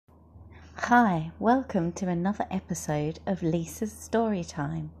Hi, welcome to another episode of Lisa's Story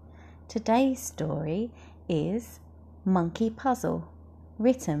Time. Today's story is Monkey Puzzle,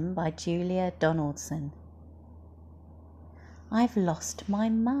 written by Julia Donaldson. I've lost my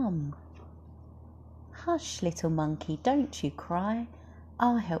mum. Hush, little monkey, don't you cry.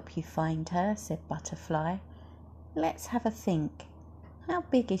 I'll help you find her, said Butterfly. Let's have a think. How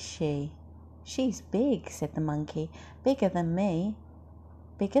big is she? She's big, said the monkey, bigger than me.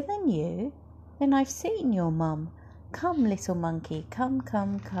 Bigger than you? Then I've seen your mum. Come, little monkey, come,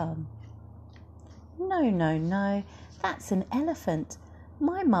 come, come. No, that's an elephant.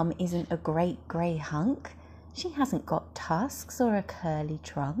 My mum isn't a great grey hunk. She hasn't got tusks or a curly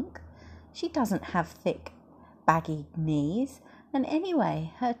trunk. She doesn't have thick, baggy knees, and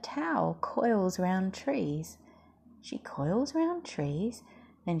anyway, her tail coils round trees. She coils round trees,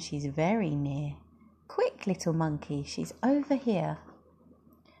 then she's very near. Quick, little monkey, she's over here.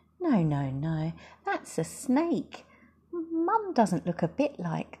 No, that's a snake. Mum doesn't look a bit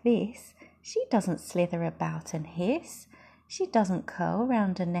like this. She doesn't slither about and hiss. She doesn't curl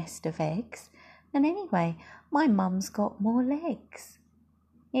round a nest of eggs. And anyway, my mum's got more legs.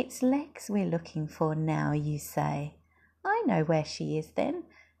 It's legs we're looking for now, you say. I know where she is then.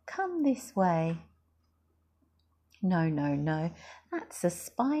 Come this way. No, that's a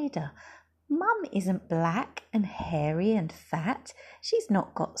spider. Mum isn't black and hairy and fat. She's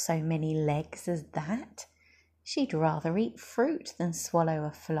not got so many legs as that. She'd rather eat fruit than swallow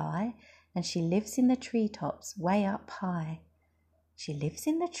a fly, and she lives in the treetops way up high. She lives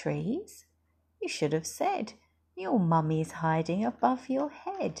in the trees? You should have said, your mummy's hiding above your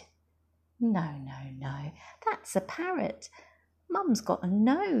head. No, that's a parrot. Mum's got a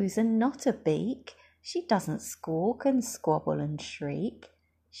nose and not a beak. She doesn't squawk and squabble and shriek.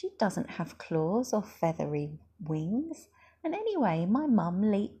 She doesn't have claws or feathery wings, and anyway, my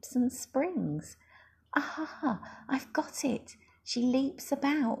mum leaps and springs. Aha, I've got it. She leaps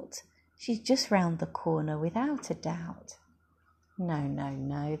about. She's just round the corner without a doubt.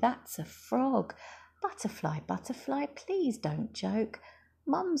 No, that's a frog. Butterfly, please don't joke.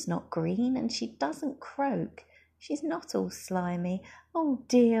 Mum's not green and she doesn't croak. She's not all slimy. Oh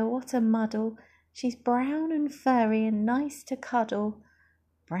dear, what a muddle. She's brown and furry and nice to cuddle.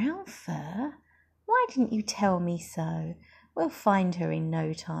 Brown fur? Why didn't you tell me so? We'll find her in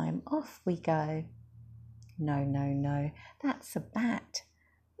no time. Off we go. No, that's a bat.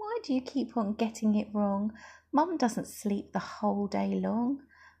 Why do you keep on getting it wrong? Mum doesn't sleep the whole day long.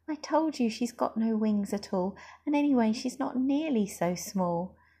 I told you she's got no wings at all, and anyway, she's not nearly so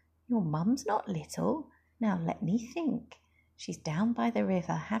small. Your mum's not little. Now let me think. She's down by the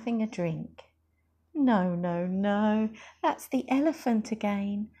river having a drink. No, that's the elephant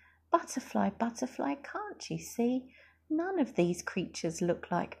again. Butterfly, can't you see? None of these creatures look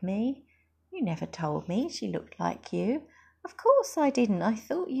like me. You never told me she looked like you. Of course I didn't. I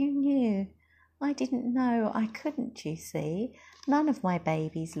thought you knew. I didn't know. I couldn't, you see. None of my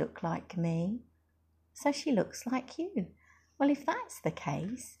babies look like me. So she looks like you. Well, if that's the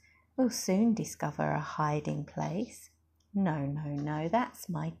case, we'll soon discover a hiding place. No, that's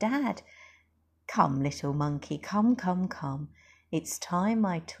my dad. Come, little monkey, come. It's time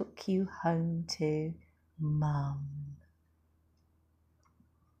I took you home to Mum.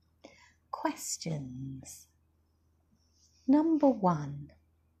 Questions. Number 1.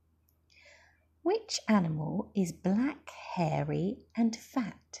 Which animal is black, hairy and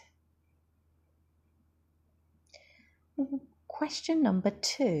fat? Question number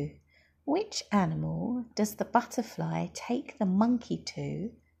 2. Which animal does the butterfly take the monkey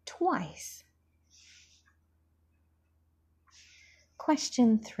to twice?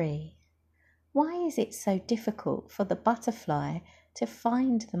 Question 3. Why is it so difficult for the butterfly to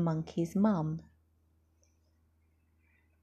find the monkey's mum?